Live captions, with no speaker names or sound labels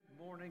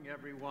morning,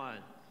 everyone.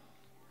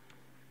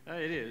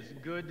 It is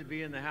good to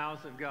be in the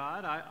house of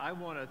God. I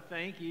want to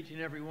thank each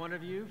and every one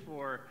of you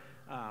for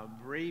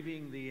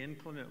braving the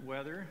inclement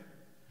weather.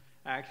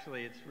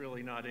 Actually, it's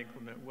really not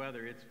inclement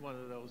weather. It's one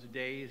of those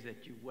days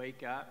that you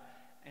wake up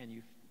and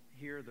you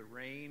hear the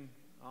rain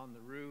on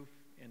the roof,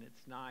 and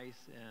it's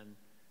nice and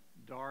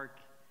dark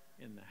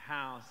in the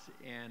house,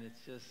 and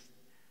it's just,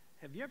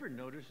 have you ever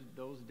noticed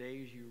those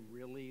days you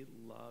really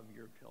love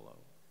your pillow?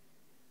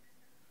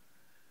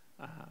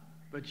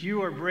 But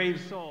you are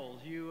brave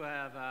souls. You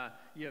have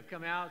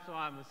come out, so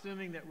I'm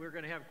assuming that we're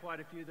going to have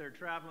quite a few that are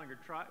traveling or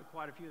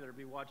quite a few that will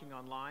be watching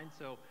online.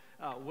 So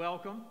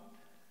welcome.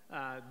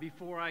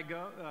 Before I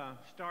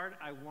start,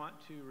 I want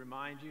to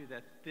remind you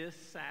that this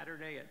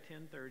Saturday at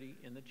 10:30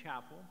 in the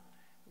chapel,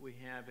 we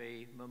have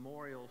a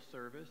memorial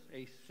service,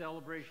 a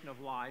celebration of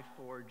life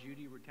for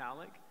Judy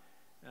Reddoch.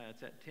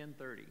 It's at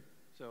 10:30.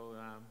 So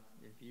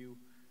if you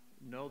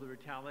know the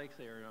Reddochs,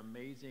 they are an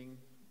amazing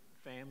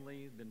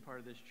family, been part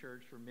of this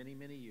church for many,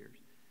 many years.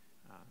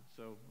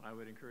 So I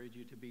would encourage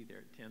you to be there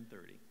at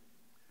 10:30.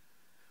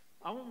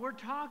 We're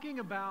talking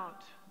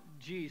about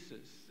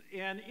Jesus,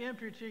 and in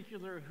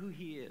particular, who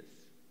he is.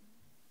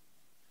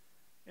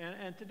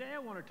 And today I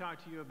want to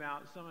talk to you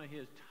about some of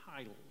his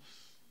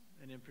titles,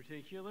 and in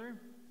particular,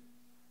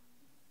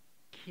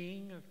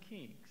 King of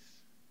Kings.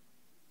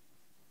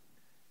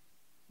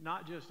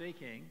 Not just a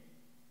king,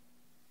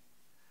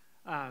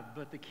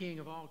 but the King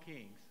of all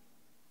kings.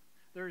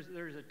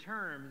 There's a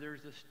term,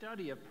 there's a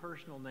study of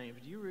personal names.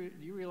 Do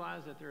you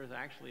realize that there is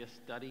actually a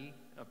study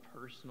of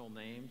personal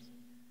names?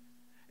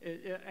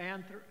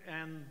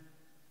 Anthroponyms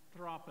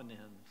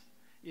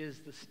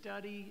is the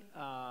study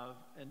of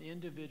an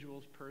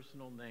individual's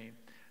personal name.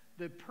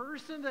 The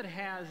person that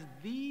has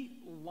the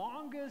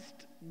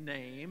longest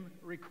name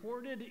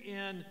recorded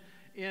in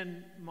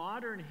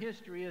modern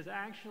history is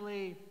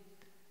actually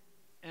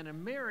an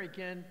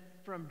American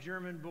from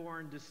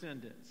German-born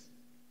descendants.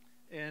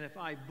 And if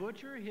I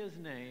butcher his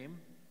name,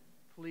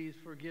 please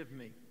forgive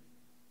me.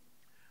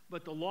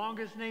 But the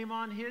longest name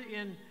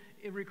in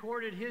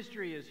recorded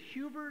history is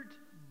Hubert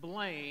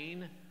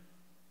Blaine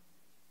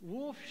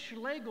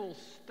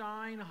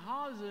Wolfschlegelstein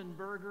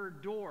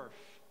Hasenberger Dorf,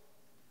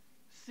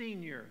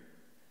 Sr.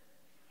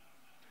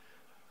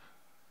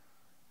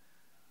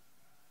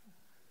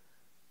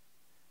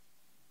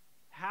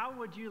 How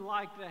would you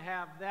like to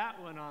have that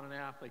one on an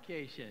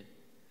application?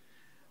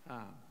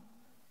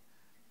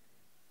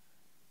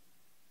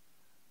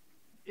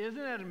 Isn't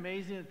it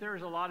amazing that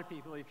there's a lot of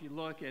people, if you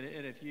look and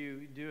if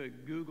you do a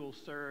Google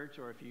search,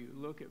 or if you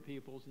look at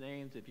people's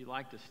names, if you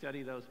like to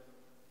study those,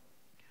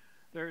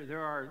 there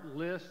are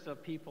lists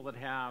of people that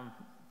have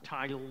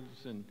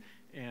titles and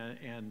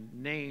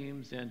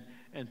names and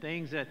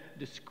things that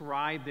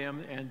describe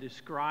them and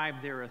describe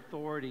their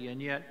authority.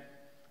 And yet,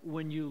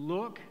 when you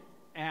look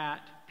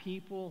at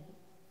people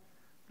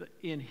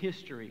in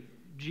history,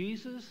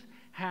 Jesus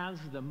has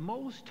the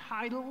most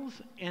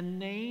titles and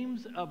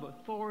names of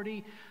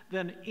authority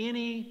than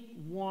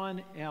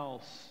anyone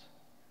else.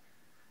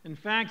 In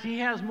fact, he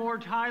has more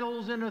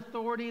titles and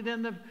authority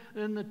than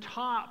the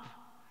top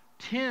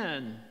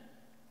 10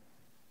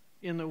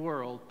 in the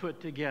world put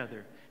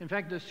together. In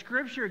fact, the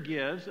Scripture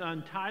gives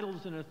on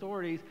titles and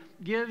authorities,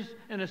 gives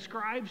and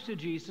ascribes to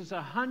Jesus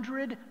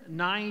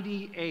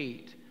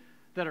 198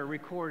 that are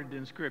recorded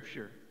in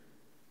Scripture.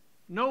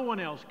 No one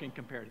else can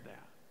compare to that.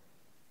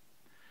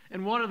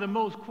 And one of the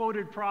most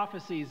quoted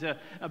prophecies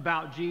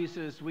about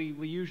Jesus, we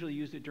usually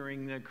use it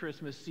during the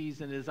Christmas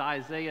season, is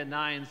Isaiah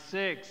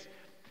 9:6.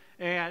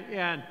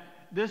 And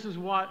this is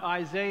what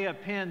Isaiah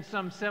penned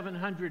some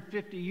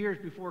 750 years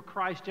before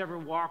Christ ever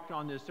walked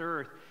on this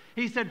earth.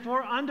 He said,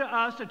 "For unto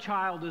us a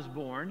child is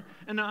born,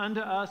 and unto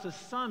us a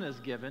son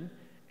is given,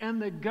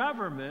 and the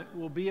government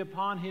will be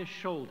upon his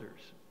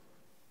shoulders.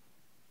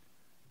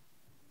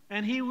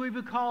 And he will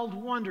be called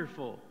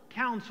Wonderful,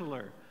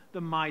 Counselor, the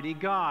Mighty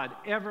God,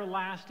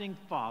 Everlasting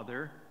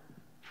Father,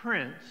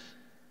 Prince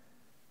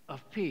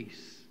of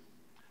Peace."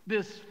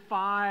 This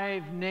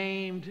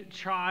five-named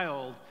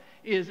child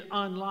is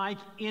unlike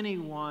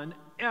anyone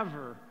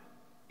ever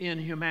in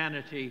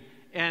humanity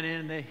and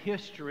in the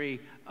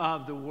history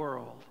of the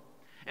world.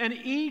 And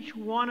each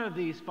one of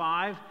these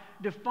five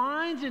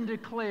defines and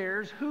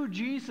declares who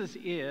Jesus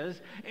is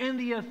and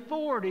the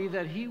authority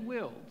that he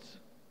wields.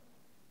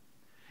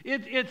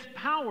 It's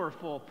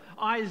powerful.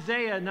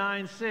 Isaiah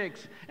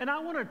 9:6. And I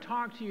want to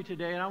talk to you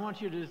today, and I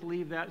want you to just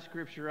leave that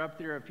scripture up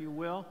there, if you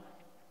will.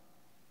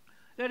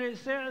 That it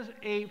says,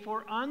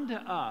 "For unto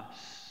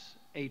us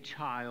a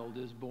child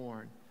is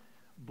born."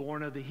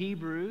 Born of the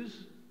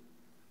Hebrews,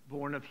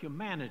 born of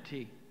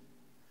humanity.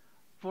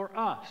 For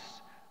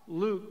us,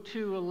 Luke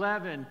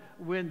 2:11,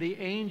 when the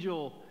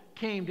angel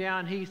came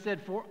down, he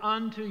said, "For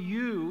unto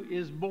you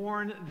is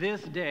born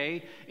this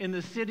day in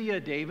the city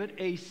of David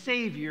a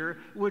Savior,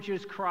 which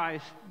is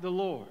Christ the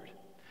Lord."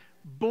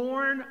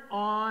 Born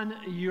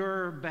on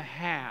your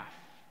behalf.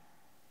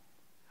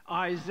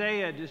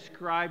 Isaiah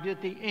described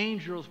it, the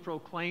angels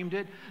proclaimed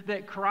it,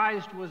 that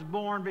Christ was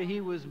born, but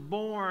he was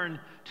born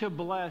to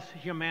bless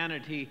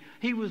humanity.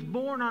 He was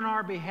born on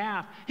our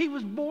behalf. He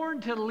was born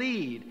to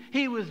lead.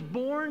 He was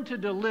born to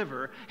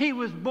deliver. He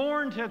was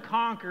born to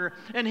conquer,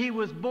 and he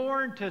was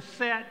born to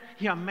set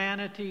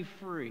humanity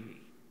free.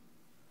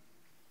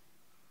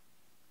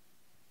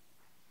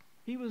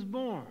 He was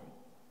born.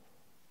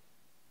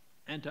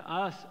 And to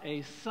us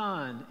a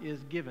son is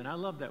given. I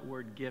love that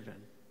word, given.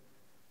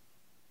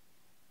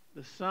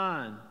 The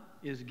Son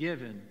is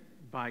given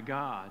by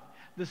God.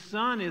 The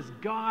Son is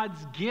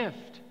God's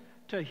gift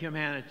to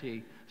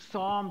humanity.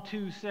 Psalm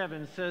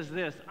 2:7 says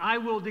this, I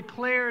will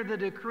declare the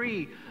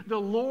decree. The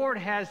Lord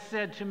has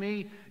said to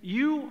me,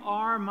 you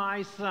are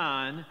my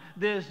Son.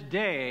 This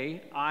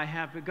day I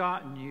have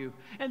begotten you.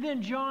 And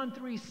then John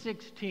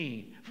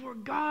 3:16, for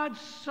God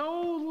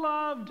so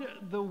loved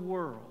the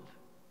world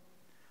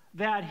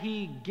that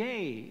he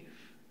gave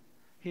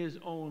his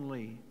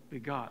only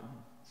begotten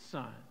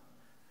Son,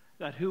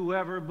 that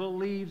whoever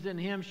believes in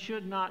him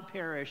should not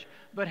perish,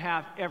 but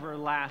have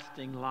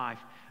everlasting life.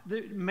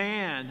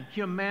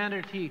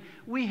 Humanity,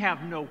 we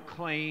have no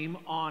claim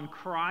on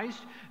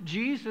Christ.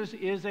 Jesus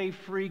is a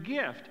free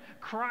gift.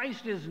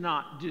 Christ is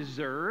not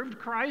deserved.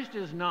 Christ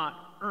is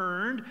not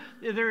earned.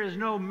 There is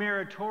no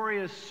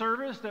meritorious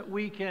service that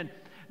we can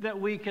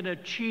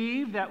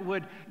achieve that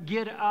would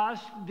give us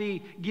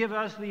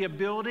the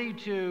ability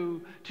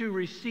to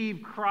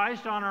receive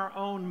Christ on our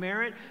own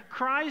merit.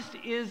 Christ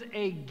is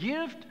a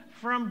gift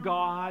from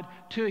God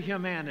to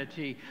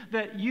humanity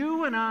that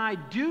you and I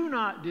do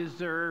not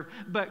deserve,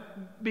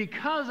 but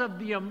because of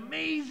the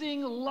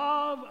amazing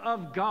love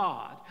of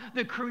God,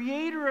 the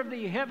creator of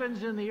the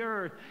heavens and the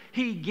earth,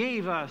 he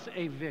gave us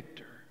a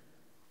victor.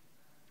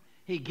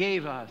 He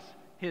gave us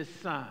his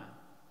Son.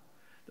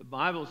 The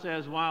Bible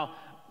says while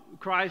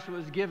Christ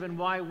was given,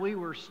 while we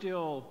were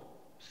still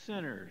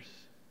sinners,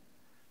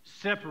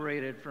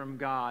 separated from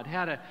God,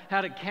 had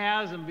a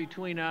chasm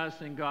between us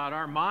and God.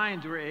 Our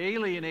minds were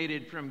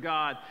alienated from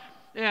God.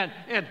 And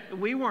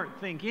we weren't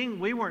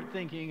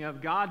thinking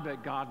of God,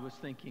 but God was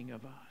thinking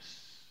of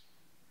us.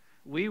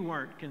 We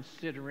weren't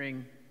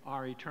considering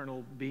our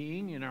eternal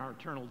being and our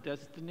eternal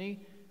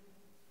destiny,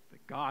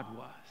 but God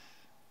was.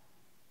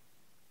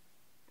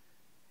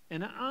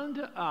 And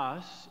unto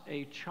us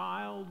a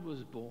child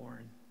was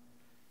born,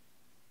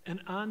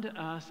 and unto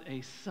us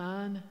a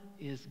son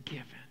is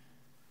given.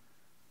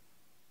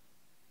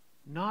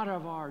 Not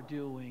of our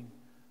doing,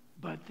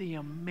 but the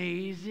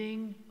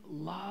amazing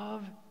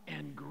love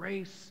and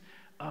grace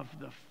of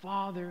the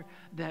Father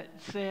that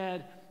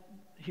said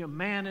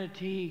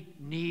humanity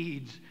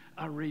needs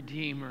a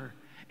Redeemer,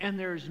 and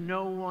there's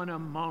no one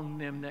among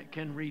them that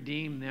can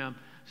redeem them,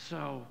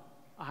 so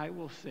I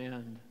will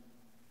send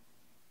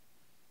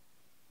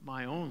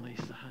my only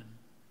Son,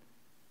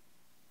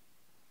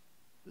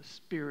 the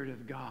Spirit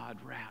of God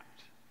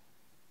wrapped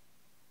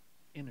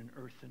in an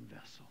earthen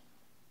vessel.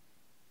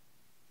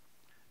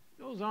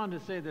 It goes on to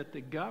say that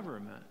the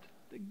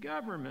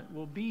government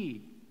will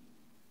be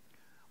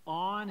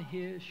on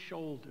his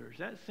shoulders.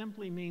 That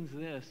simply means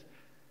this,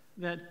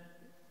 that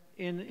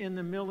in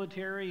the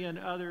military and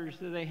others,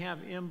 they have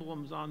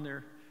emblems on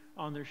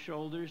their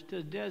shoulders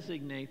to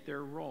designate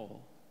their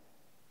role.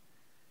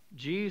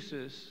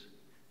 Jesus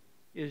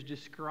is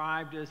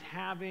described as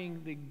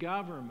having the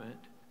government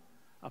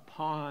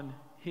upon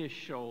his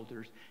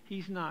shoulders.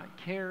 He's not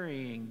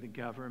carrying the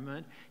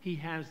government. He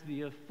has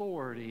the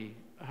authority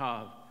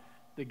of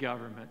the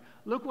government.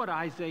 Look what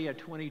Isaiah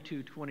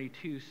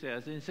 22:22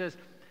 says. And it says,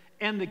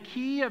 and the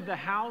key of the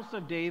house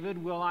of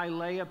David will I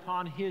lay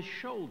upon his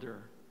shoulder.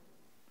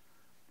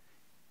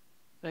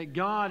 That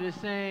God is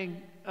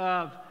saying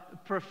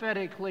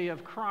prophetically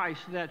of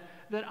Christ that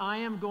I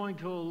am going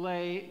to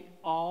lay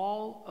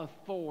all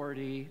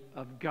authority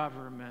of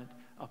government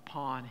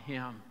upon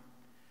him,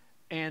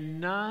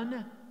 and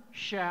none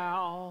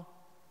shall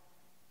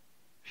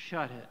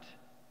shut it,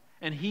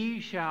 and he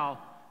shall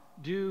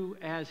do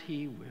as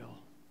he will.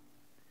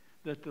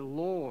 That the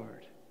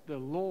Lord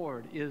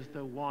is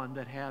the one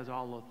that has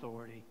all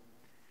authority.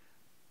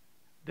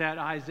 That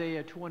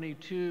Isaiah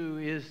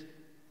 22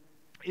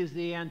 is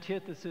the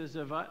antithesis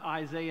of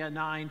Isaiah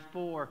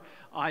 9:4.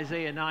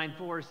 Isaiah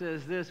 9:4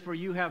 says this, for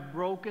you have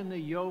broken the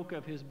yoke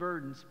of his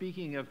burden,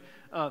 speaking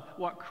of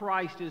what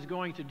Christ is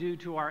going to do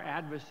to our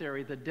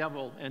adversary, the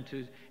devil, and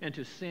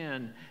to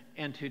sin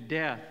and to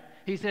death.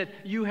 He said,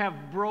 you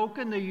have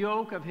broken the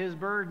yoke of his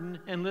burden,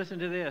 and listen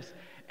to this,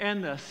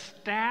 and the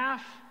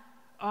staff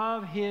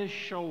of his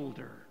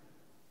shoulder.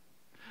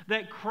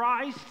 That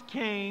Christ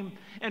came,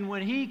 and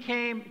when he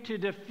came to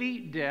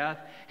defeat death,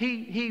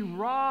 he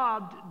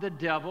robbed the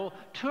devil,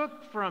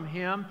 took from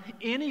him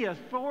any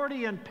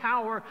authority and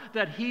power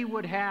that he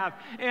would have.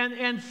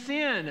 And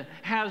sin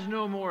has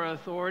no more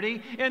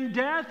authority, and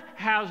death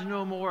has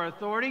no more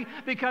authority,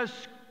 because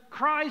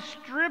Christ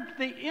stripped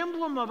the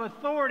emblem of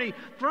authority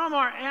from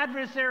our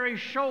adversary's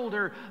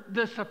shoulder,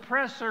 the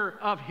suppressor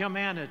of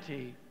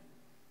humanity.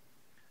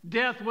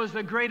 Death was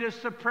the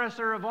greatest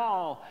suppressor of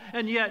all,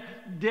 and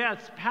yet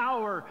death's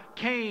power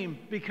came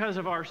because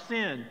of our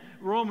sin.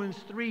 Romans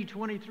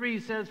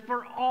 3:23 says,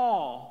 for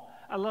all,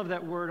 I love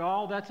that word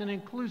all, that's an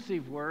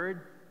inclusive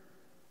word.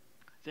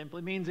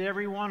 Simply means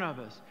every one of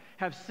us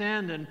have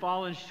sinned and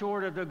fallen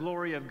short of the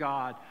glory of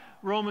God.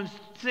 Romans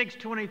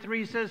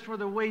 6:23 says, for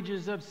the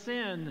wages of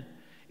sin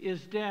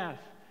is death.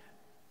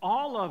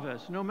 All of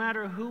us, no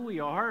matter who we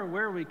are or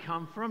where we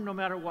come from, no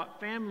matter what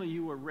family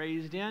you were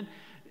raised in,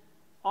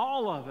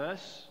 all of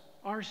us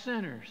are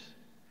sinners.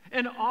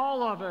 And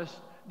all of us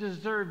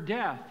deserve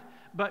death.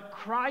 But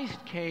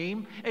Christ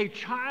came, a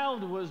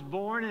child was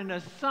born, and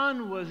a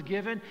son was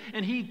given,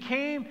 and he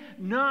came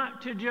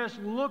not to just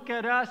look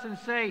at us and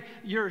say,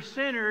 you're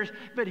sinners,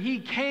 but he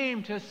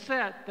came to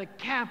set the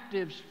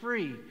captives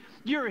free.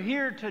 You're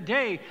here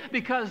today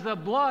because the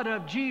blood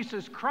of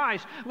Jesus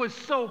Christ was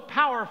so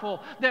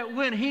powerful that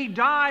when he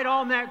died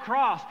on that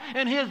cross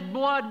and his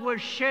blood was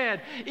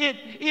shed,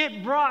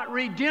 it brought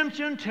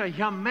redemption to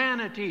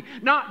humanity.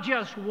 Not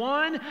just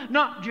one,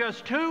 not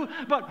just two,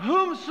 but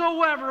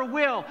whomsoever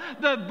will.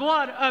 The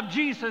blood of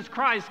Jesus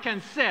Christ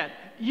can set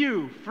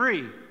you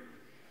free.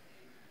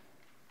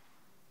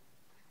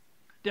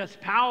 Death's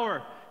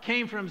power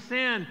came from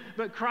sin,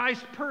 but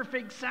Christ's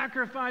perfect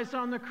sacrifice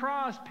on the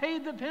cross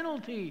paid the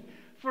penalty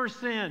for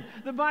sin.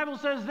 The Bible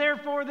says,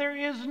 therefore, there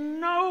is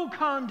no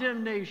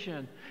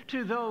condemnation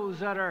to those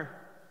that are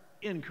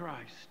in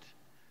Christ.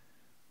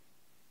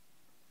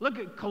 Look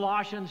at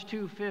Colossians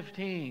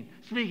 2:15.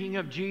 Speaking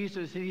of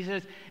Jesus, he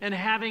says, and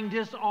having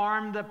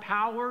disarmed the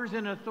powers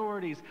and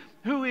authorities.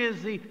 Who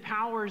is the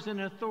powers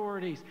and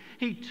authorities?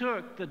 He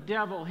took the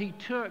devil. He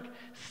took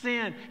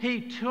sin.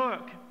 He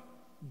took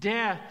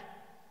death.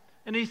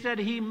 And he said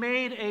he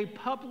made a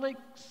public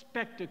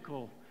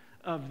spectacle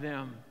of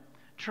them,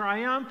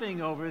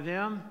 triumphing over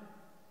them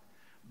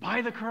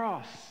by the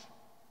cross.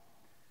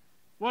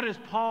 What is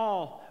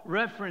Paul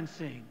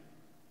referencing?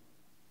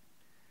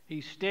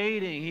 He's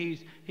stating,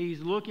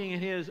 he's looking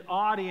at his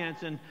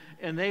audience,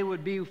 and they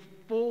would be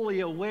fully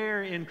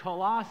aware in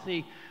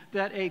Colossae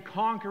that a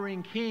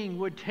conquering king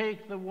would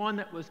take the one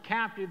that was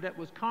captive, that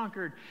was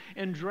conquered,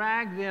 and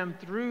drag them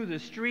through the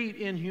street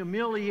in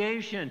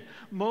humiliation.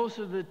 Most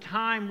of the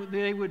time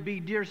they would be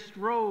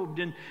disrobed,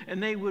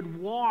 and they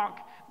would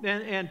walk,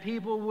 and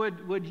people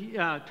would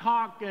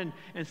talk and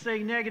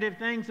say negative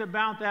things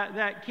about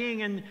that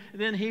king, and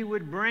then he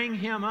would bring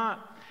him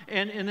up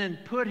and then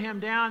put him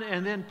down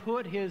and then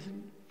put his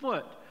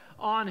foot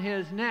on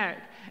his neck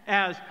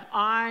as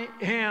I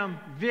am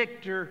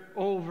victor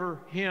over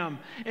him.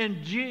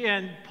 And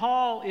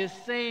Paul is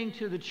saying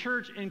to the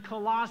church in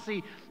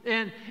Colossae,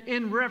 and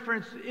in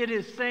reference, it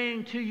is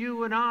saying to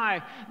you and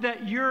I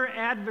that your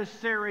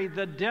adversary,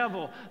 the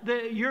devil,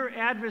 your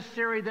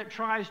adversary that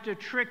tries to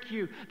trick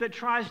you, that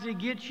tries to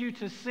get you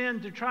to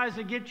sin, that tries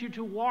to get you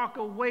to walk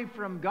away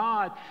from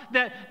God,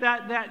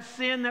 that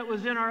sin that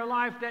was in our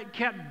life that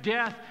kept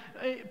death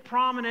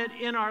prominent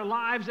in our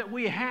lives, that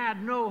we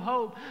had no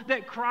hope,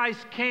 that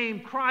Christ came,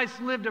 Christ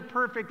lived a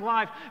perfect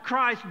life,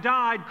 Christ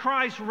died,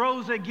 Christ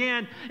rose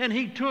again, and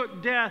he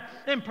took death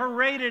and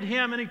paraded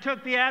him, and he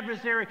took the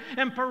adversary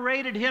and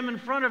paraded him in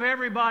front of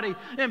everybody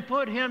and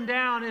put him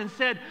down and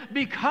said,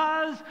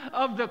 because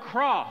of the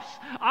cross,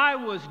 I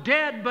was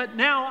dead, but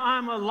now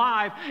I'm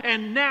alive,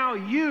 and now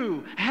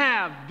you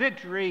have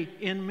victory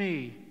in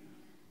me.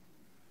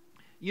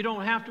 You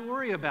don't have to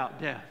worry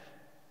about death.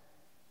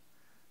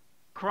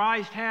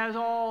 Christ has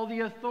all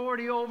the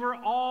authority over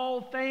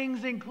all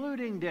things,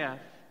 including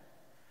death.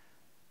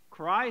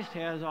 Christ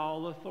has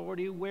all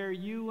authority where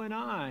you and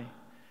I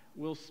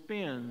will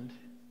spend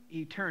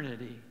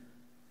eternity.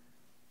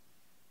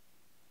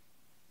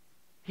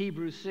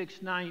 Hebrews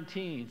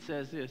 6:19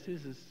 says this.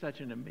 This is such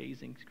an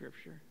amazing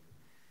scripture.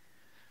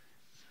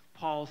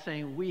 Paul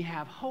saying, we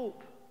have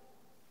hope.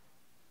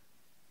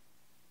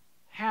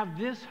 Have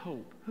this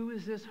hope. Who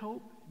is this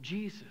hope?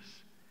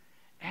 Jesus.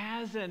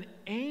 As an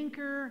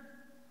anchor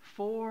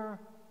for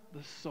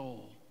the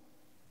soul.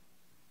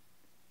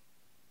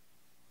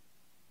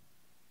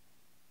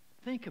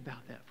 Think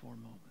about that for a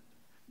moment.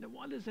 Now,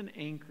 what does an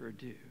anchor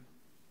do?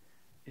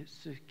 It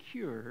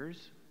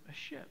secures a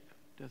ship,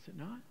 does it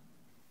not?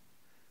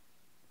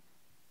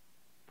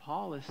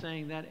 Paul is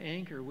saying that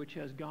anchor which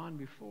has gone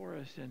before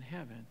us in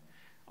heaven,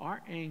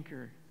 our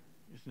anchor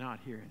is not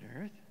here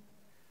on earth.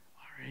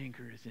 Our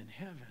anchor is in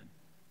heaven.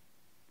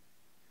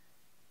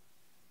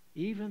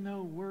 Even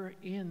though we're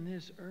in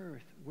this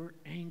earth, we're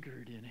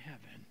anchored in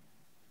heaven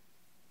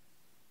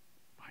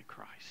by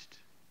Christ.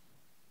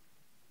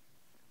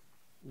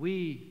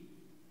 We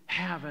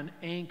have an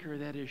anchor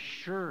that is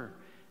sure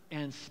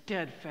and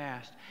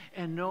steadfast.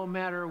 And no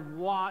matter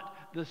what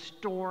the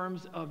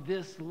storms of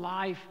this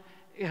life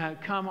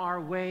come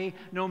our way,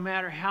 no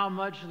matter how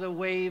much the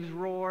waves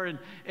roar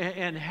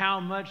and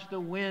how much the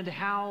wind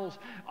howls,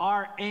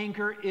 our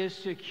anchor is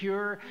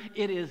secure.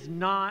 It is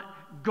not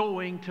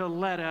going to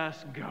let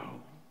us go.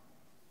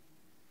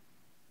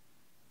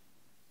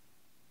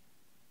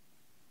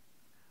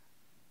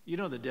 You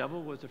know, the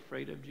devil was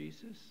afraid of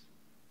Jesus.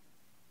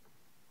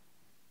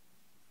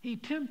 He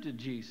tempted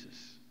Jesus.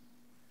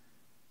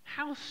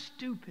 How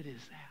stupid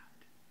is that?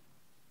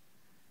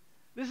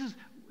 This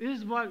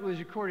is what was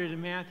recorded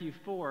in Matthew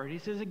 4. He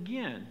says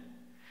again,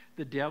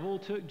 the devil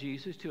took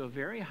Jesus to a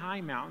very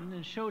high mountain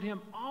and showed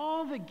him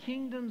all the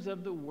kingdoms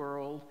of the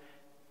world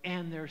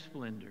and their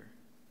splendor.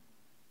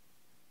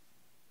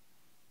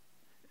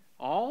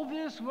 All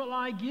this will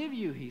I give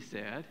you, he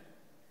said,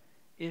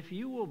 if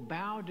you will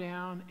bow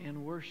down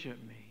and worship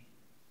me.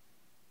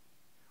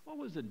 What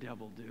was the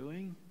devil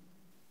doing?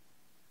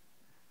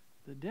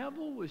 The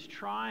devil was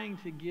trying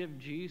to give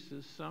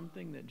Jesus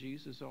something that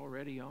Jesus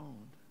already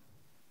owned.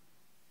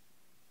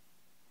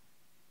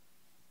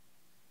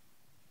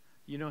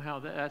 You know how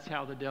that's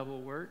how the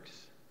devil works?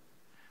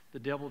 The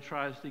devil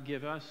tries to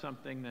give us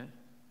something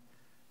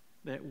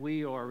that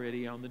we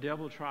already own. The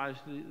devil tries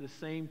the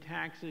same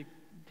tactics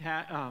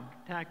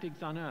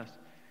on us.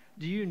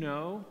 Do you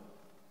know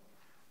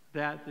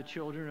that the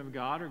children of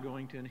God are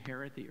going to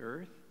inherit the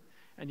earth?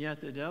 And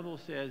yet the devil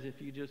says,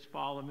 if you just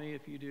follow me,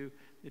 if you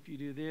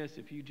do this,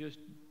 if you just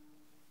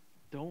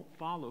don't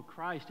follow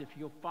Christ, if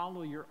you'll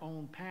follow your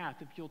own path,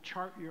 if you'll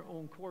chart your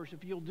own course,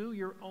 if you'll do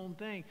your own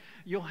thing,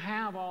 you'll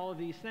have all of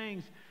these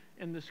things.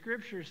 And the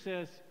scripture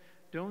says,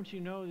 don't you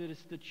know that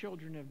it's the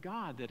children of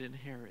God that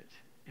inherit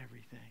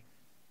everything?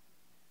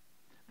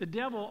 The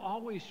devil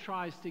always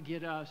tries to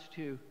get us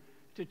to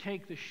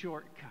take the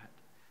shortcut.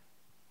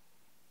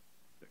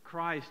 But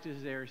Christ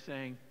is there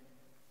saying,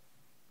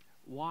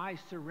 why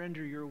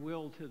surrender your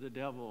will to the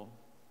devil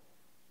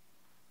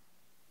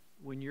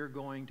when you're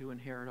going to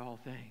inherit all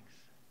things?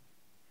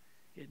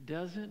 It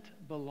doesn't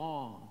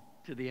belong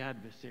to the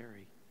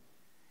adversary.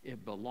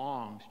 It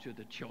belongs to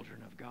the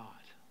children of God.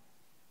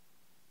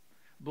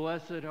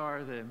 Blessed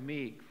are the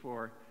meek,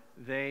 for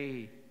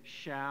they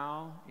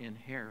shall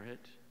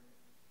inherit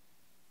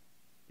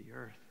the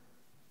earth.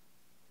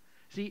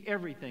 See,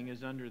 everything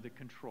is under the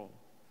control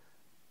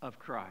of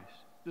Christ.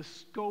 The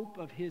scope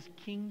of his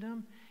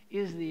kingdom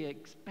is the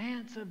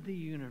expanse of the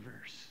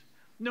universe.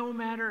 No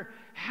matter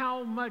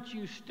how much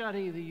you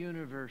study the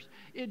universe,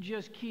 it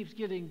just keeps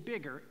getting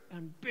bigger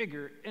and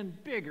bigger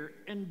and bigger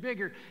and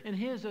bigger. And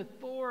his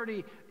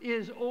authority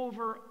is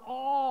over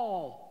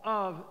all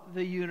of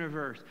the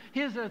universe.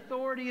 His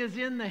authority is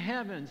in the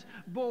heavens,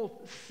 both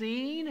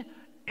seen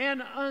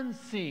and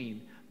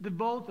unseen.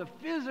 Both the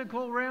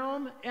physical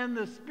realm and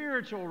the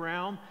spiritual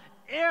realm.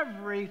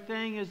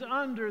 Everything is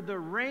under the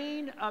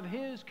reign of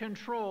his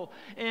control,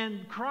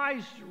 and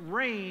Christ's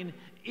reign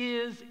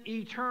is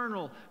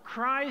eternal.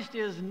 Christ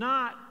is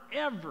not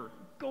ever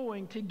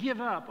going to give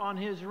up on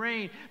his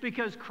reign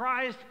because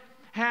Christ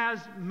has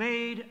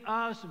made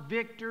us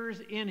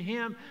victors in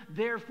him.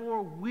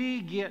 Therefore,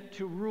 we get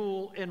to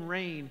rule and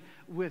reign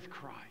with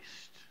Christ.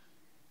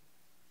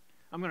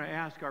 I'm going to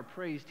ask our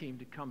praise team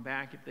to come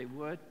back if they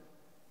would.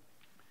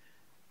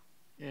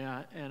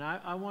 Yeah, and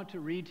I want to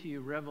read to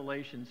you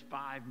Revelations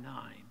 5:9.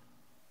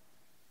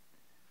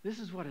 This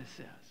is what it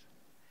says.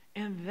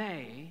 And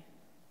they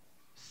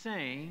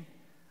sang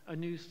a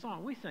new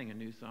song. We sang a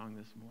new song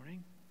this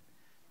morning.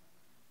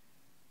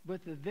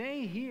 But the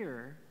they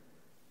here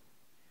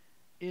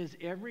is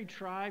every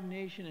tribe,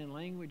 nation, and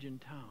language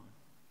and tongue.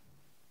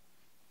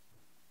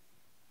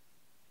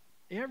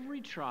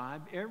 Every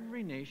tribe,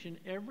 every nation,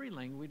 every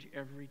language,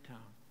 every tongue.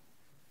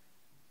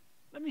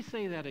 Let me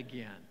say that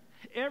again.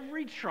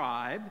 Every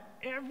tribe,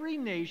 every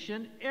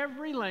nation,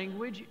 every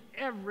language,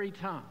 every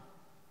tongue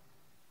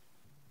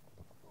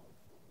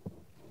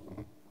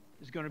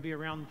is going to be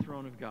around the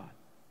throne of God.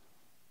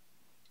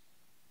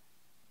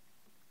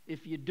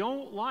 If you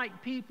don't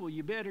like people,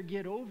 you better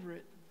get over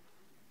it.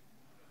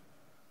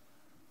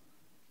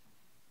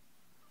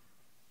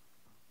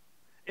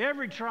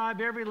 Every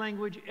tribe, every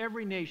language,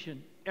 every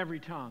nation,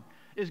 every tongue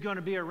is going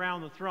to be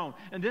around the throne.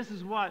 And this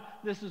is what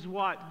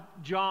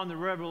John the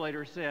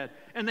Revelator said.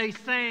 And they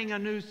sang a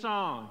new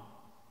song.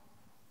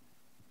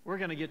 We're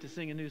going to get to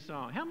sing a new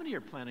song. How many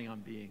are planning on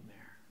being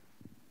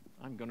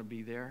there? I'm going to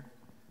be there.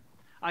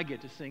 I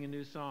get to sing a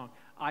new song.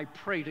 I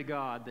pray to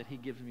God that he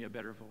gives me a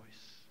better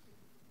voice.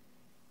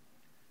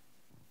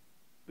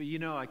 But you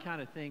know, I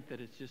kind of think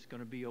that it's just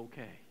going to be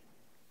okay.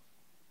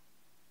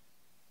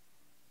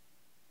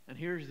 And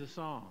here's the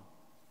song.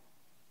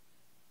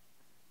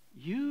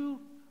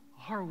 You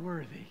are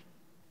worthy.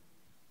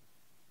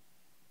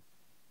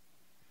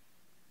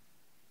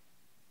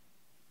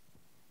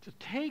 To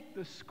take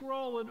the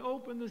scroll and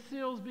open the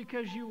seals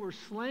because you were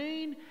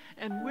slain,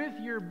 and with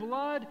your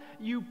blood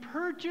you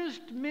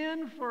purchased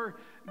men for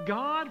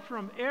God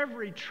from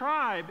every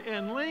tribe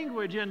and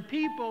language and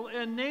people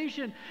and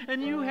nation,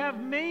 and you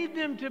have made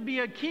them to be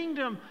a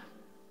kingdom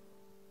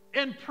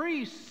and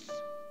priests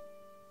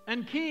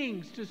and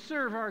kings to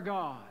serve our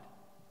God.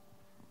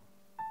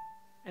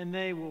 And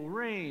they will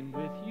reign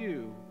with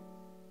you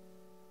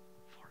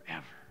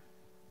forever.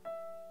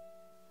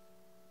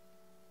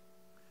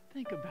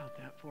 Think about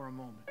that for a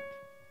moment.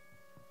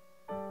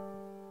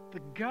 The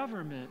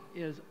government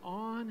is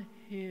on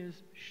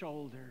his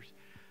shoulders.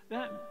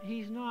 That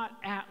he's not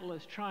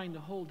Atlas trying to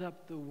hold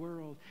up the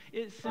world.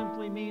 It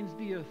simply means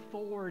the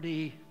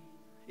authority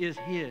is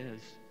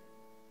His.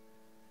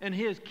 And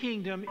His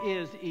kingdom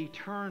is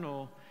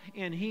eternal.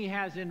 And He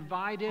has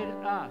invited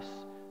us,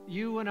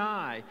 you and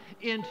I,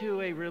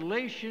 into a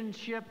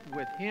relationship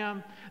with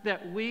Him,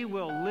 that we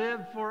will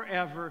live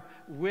forever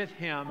with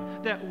Him,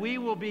 that we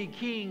will be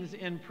kings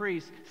and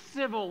priests,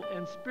 civil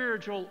and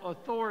spiritual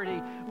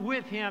authority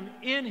with Him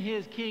in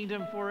His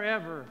kingdom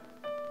forever.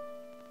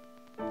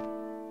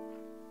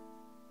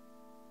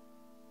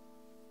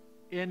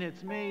 And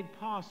it's made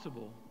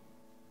possible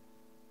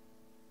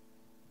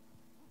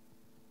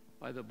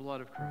by the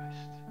blood of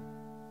Christ,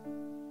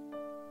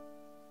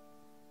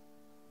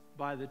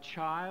 by the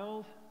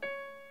child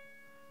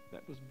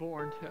that was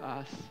born to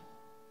us,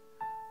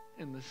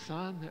 and the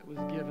Son that was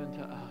given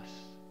to us,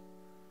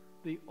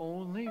 the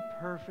only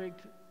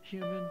perfect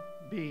human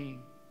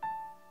being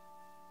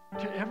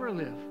to ever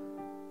live,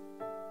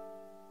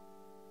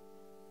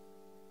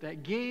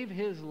 that gave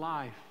His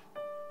life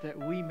that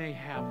we may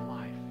have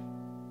life.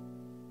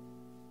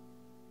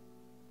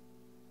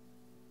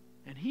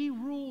 And He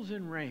rules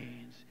and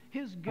reigns.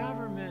 His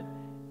government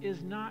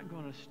is not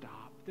going to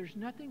stop. There's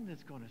nothing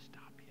that's going to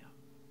stop Him.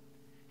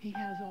 He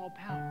has all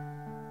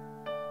power.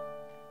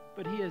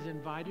 But He has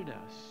invited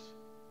us,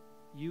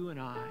 you and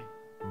I,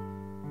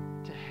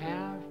 to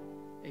have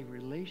a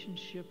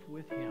relationship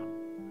with Him.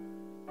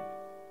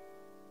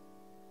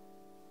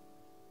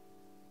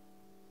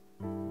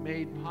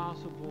 Made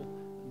possible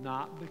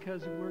not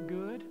because we're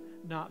good,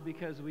 not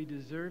because we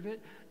deserve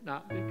it,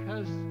 not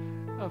because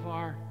of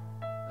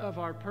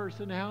our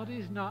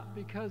personalities, not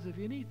because of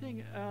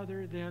anything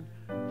other than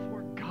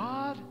for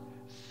God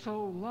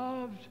so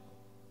loved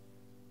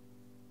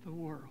the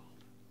world.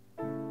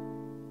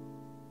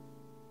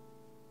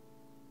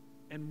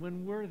 And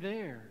when we're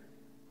there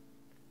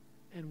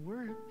and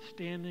we're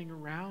standing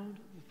around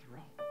the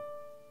throne,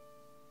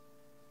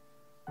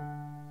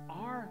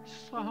 our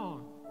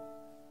song,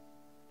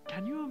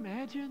 can you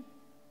imagine?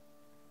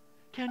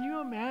 Can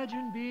you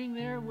imagine being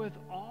there with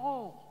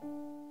all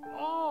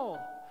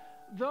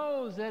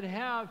those that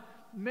have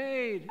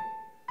made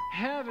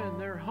heaven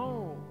their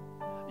home?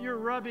 You're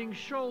rubbing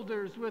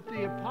shoulders with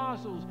the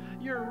apostles.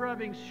 You're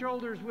rubbing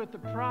shoulders with the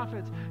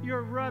prophets.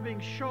 You're rubbing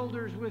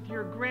shoulders with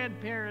your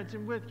grandparents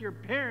and with your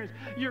parents.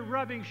 You're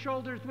rubbing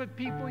shoulders with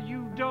people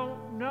you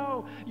don't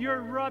know.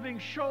 You're rubbing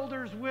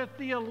shoulders with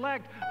the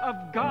elect of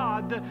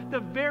God, the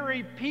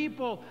very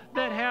people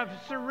that have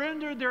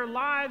surrendered their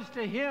lives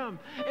to Him.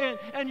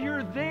 And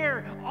you're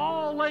there.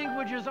 All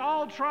languages,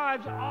 all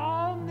tribes,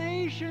 all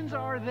nations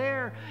are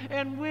there.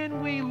 And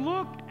when we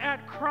look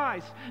at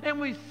Christ and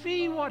we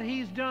see what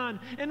He's done,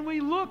 and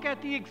we look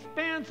at the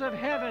expanse of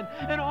heaven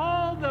and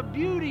all the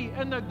beauty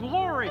and the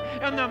glory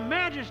and the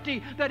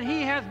majesty that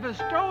He has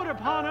bestowed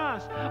upon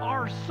us,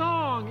 our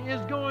song is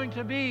going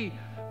to be,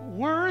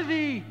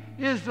 "Worthy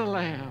is the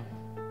Lamb."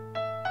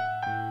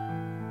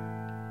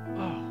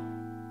 Oh.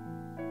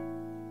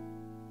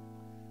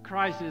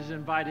 Christ is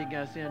inviting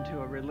us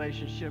into a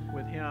relationship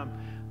with Him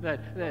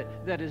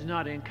that is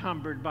not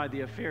encumbered by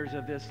the affairs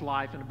of this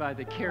life and by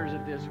the cares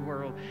of this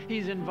world.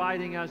 He's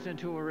inviting us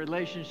into a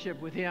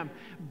relationship with Him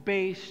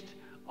based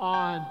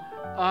on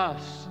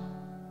us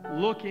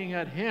looking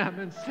at Him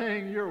and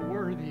saying, "You're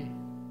worthy.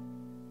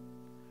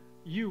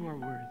 You are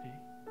worthy."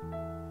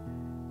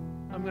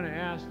 I'm going to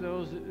ask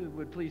those that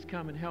would please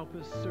come and help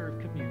us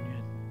serve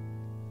communion.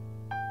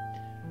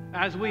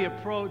 As we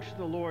approach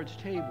the Lord's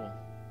table,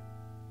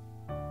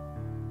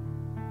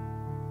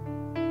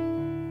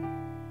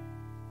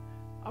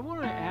 I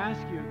want to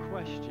ask you a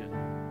question.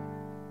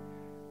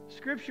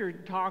 Scripture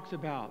talks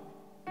about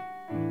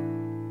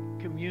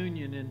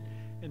communion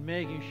and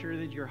making sure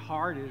that your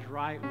heart is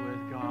right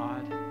with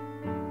God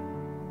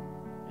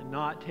and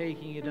not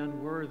taking it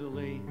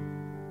unworthily.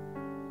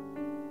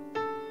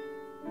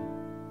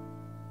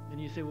 And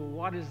you say, well,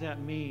 what does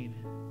that mean?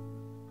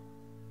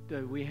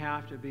 Do we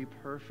have to be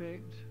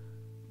perfect?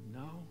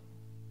 No.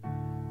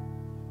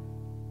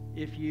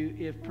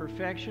 If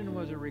perfection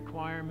was a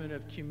requirement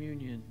of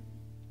communion,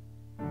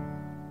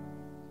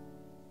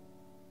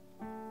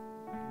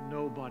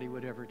 nobody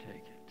would ever take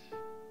it.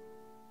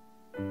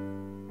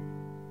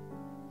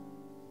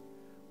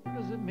 What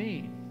does it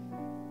mean?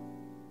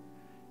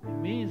 It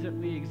means that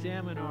we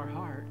examine our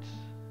hearts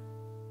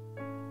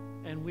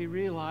and we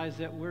realize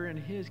that we're in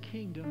His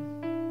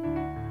kingdom.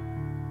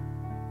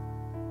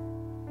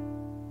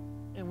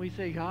 And we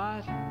say,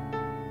 "God,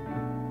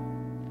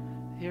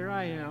 here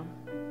I am.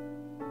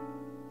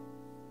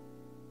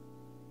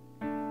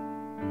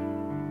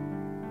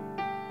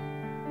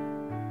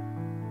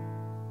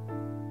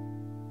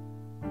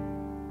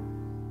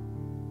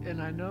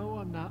 And I know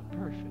I'm not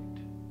perfect,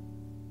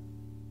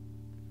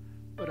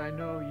 but I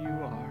know You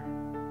are.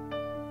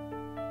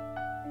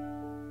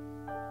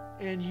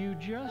 And You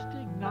just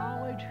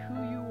acknowledge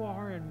who You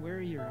are and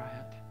where you're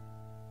at."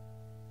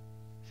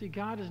 See,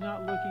 God is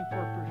not looking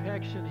for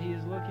perfection. He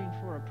is looking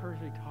for a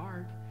perfect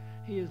heart.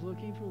 He is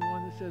looking for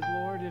one that says,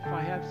 "Lord, if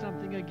I have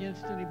something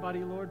against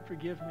anybody, Lord,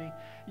 forgive me.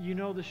 You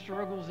know the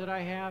struggles that I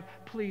have.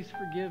 Please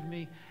forgive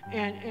me."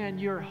 And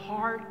your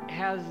heart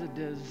has a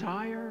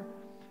desire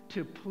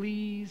to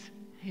please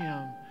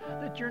Him.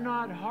 That you're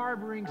not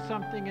harboring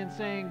something and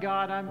saying,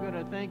 God, I'm going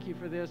to thank you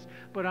for this,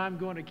 but I'm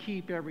going to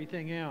keep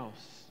everything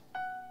else.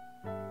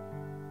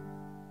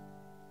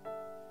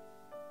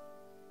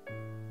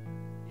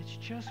 It's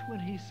just when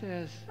He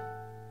says,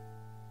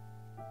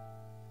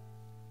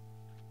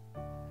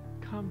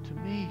 come to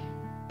me,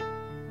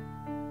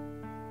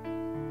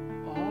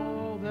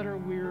 all that are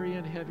weary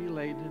and heavy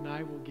laden, and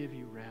I will give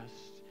you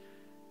rest.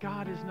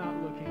 God is not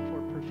looking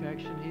for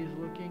perfection. He is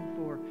looking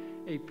for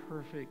a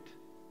perfect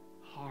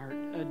heart,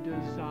 a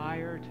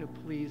desire to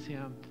please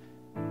Him.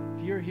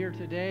 If you're here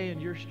today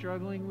and you're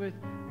struggling with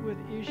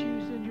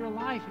issues in your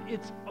life,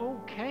 it's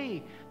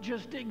okay.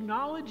 Just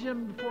acknowledge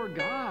them before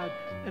God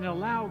and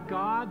allow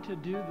God to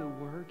do the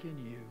work in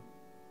you.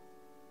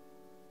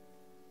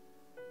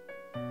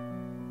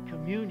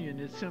 Communion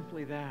is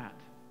simply that.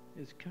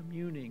 It's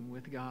communing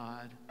with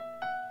God.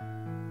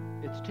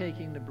 It's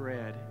taking the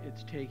bread,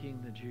 it's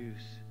taking the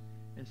juice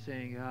and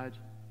saying, God,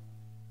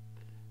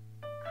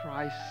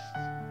 Christ's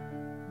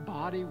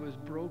body was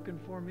broken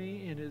for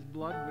me and His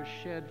blood was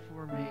shed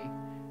for me.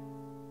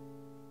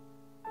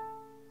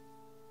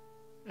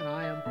 And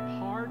I am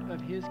part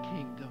of His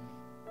kingdom.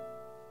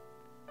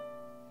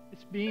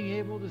 It's being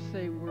able to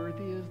say,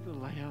 worthy is the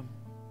Lamb.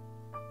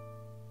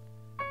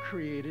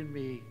 Create in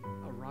me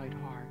a right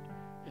heart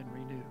and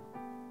renew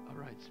a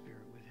right spirit.